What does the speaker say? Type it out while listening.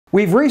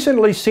We've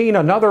recently seen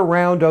another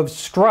round of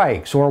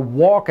strikes or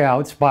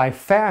walkouts by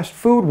fast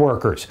food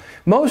workers,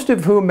 most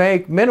of whom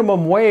make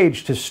minimum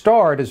wage to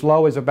start as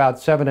low as about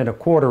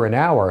 $7.25 an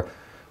hour,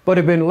 but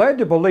have been led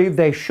to believe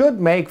they should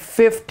make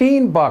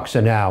 $15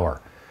 an hour.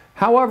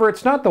 However,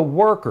 it's not the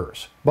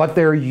workers, but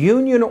their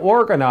union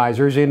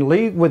organizers in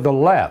league with the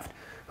left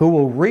who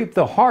will reap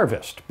the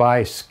harvest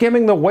by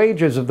skimming the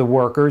wages of the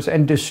workers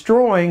and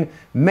destroying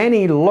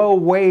many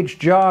low-wage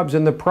jobs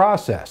in the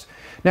process.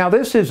 Now,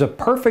 this is a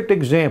perfect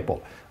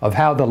example of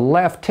how the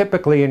left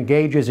typically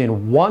engages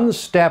in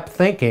one-step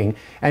thinking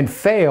and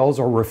fails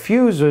or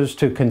refuses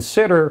to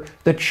consider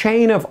the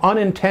chain of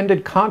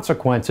unintended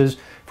consequences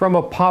from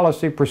a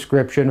policy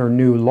prescription or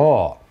new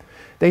law.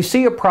 They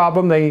see a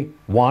problem they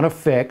want to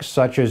fix,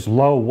 such as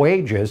low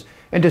wages,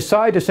 and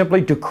decide to simply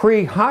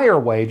decree higher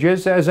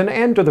wages as an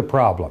end to the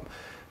problem.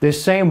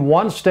 This same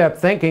one-step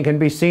thinking can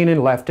be seen in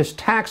leftist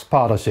tax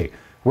policy.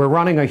 We're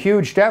running a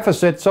huge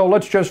deficit, so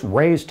let's just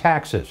raise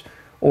taxes.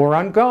 Or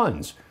on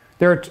guns.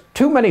 There are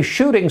too many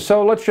shootings,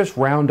 so let's just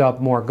round up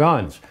more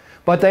guns.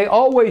 But they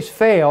always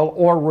fail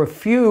or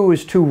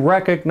refuse to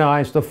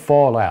recognize the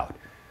fallout.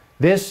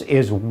 This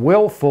is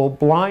willful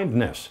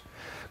blindness.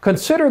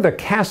 Consider the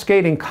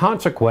cascading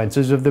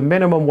consequences of the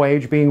minimum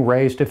wage being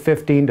raised to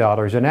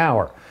 $15 an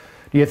hour.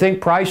 Do you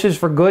think prices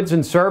for goods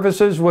and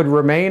services would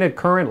remain at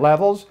current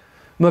levels?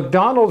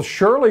 McDonald's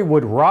surely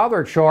would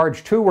rather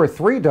charge $2 or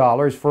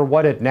 $3 for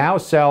what it now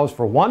sells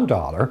for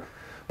 $1.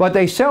 But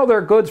they sell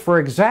their goods for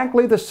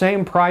exactly the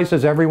same price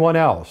as everyone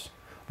else,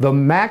 the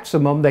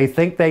maximum they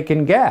think they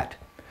can get.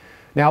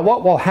 Now,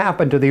 what will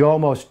happen to the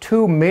almost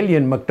 2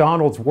 million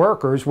McDonald's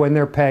workers when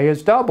their pay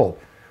is doubled?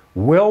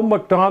 Will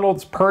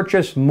McDonald's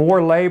purchase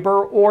more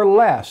labor or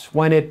less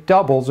when it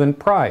doubles in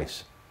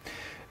price?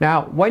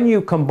 Now, when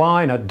you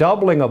combine a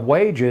doubling of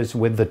wages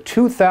with the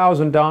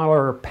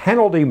 $2,000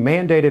 penalty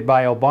mandated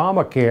by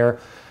Obamacare,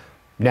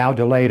 now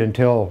delayed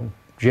until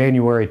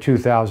January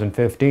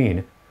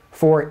 2015,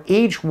 for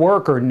each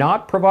worker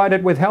not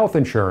provided with health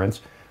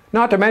insurance,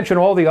 not to mention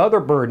all the other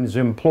burdens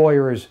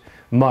employers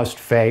must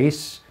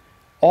face,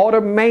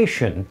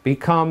 automation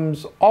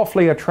becomes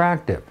awfully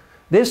attractive.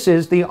 This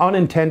is the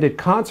unintended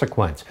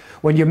consequence.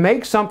 When you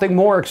make something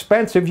more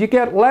expensive, you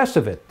get less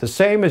of it. The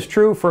same is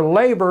true for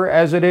labor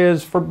as it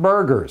is for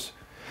burgers.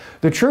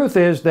 The truth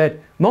is that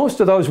most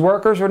of those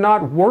workers are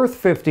not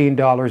worth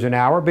 $15 an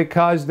hour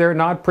because they're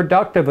not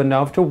productive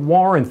enough to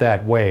warrant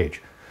that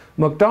wage.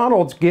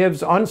 McDonald's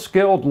gives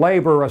unskilled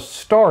labor a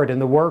start in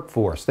the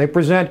workforce. They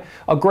present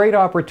a great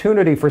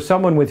opportunity for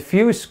someone with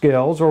few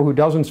skills or who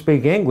doesn't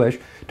speak English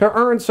to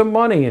earn some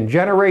money and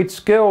generate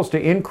skills to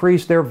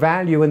increase their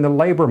value in the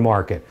labor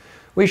market.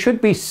 We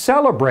should be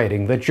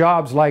celebrating that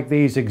jobs like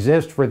these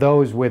exist for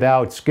those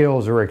without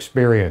skills or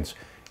experience.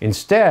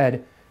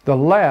 Instead, the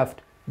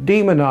left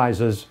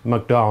demonizes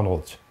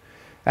McDonald's.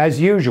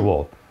 As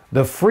usual,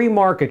 the free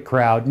market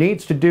crowd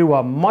needs to do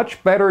a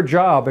much better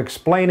job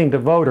explaining to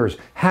voters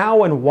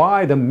how and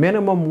why the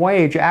minimum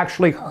wage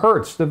actually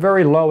hurts the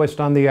very lowest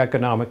on the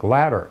economic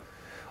ladder.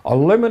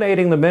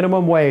 Eliminating the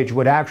minimum wage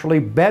would actually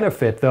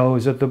benefit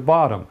those at the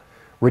bottom.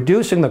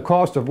 Reducing the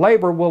cost of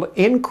labor will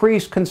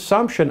increase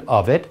consumption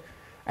of it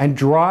and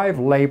drive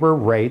labor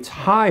rates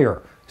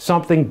higher,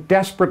 something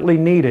desperately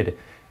needed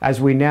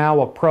as we now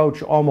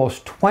approach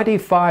almost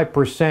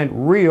 25%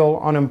 real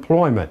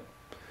unemployment.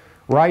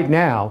 Right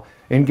now,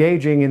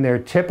 engaging in their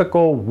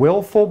typical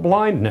willful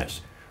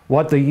blindness,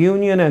 what the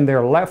union and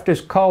their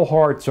leftist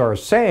cohorts are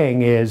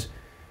saying is,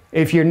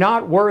 if you're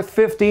not worth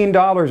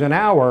 $15 an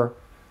hour,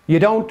 you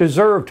don't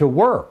deserve to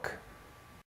work.